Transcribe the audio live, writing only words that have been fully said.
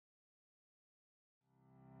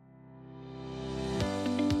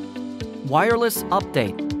Wireless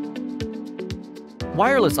Update.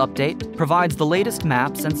 Wireless Update provides the latest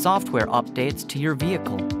maps and software updates to your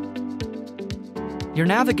vehicle. Your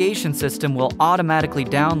navigation system will automatically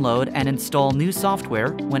download and install new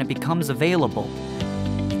software when it becomes available.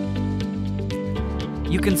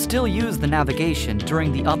 You can still use the navigation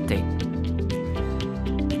during the update.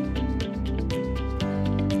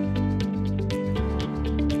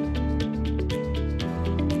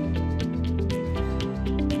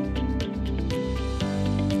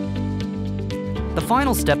 The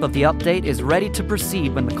final step of the update is ready to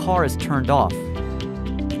proceed when the car is turned off.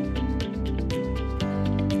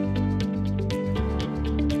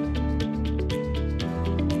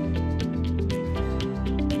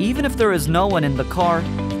 Even if there is no one in the car,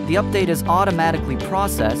 the update is automatically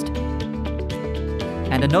processed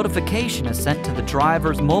and a notification is sent to the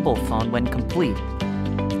driver's mobile phone when complete.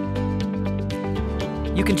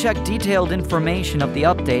 You can check detailed information of the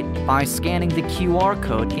update by scanning the QR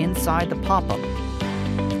code inside the pop-up.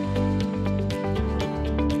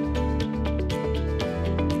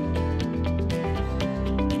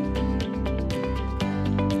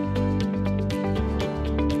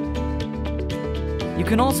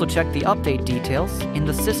 You can also check the update details in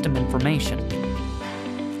the system information.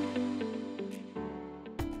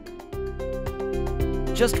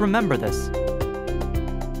 Just remember this: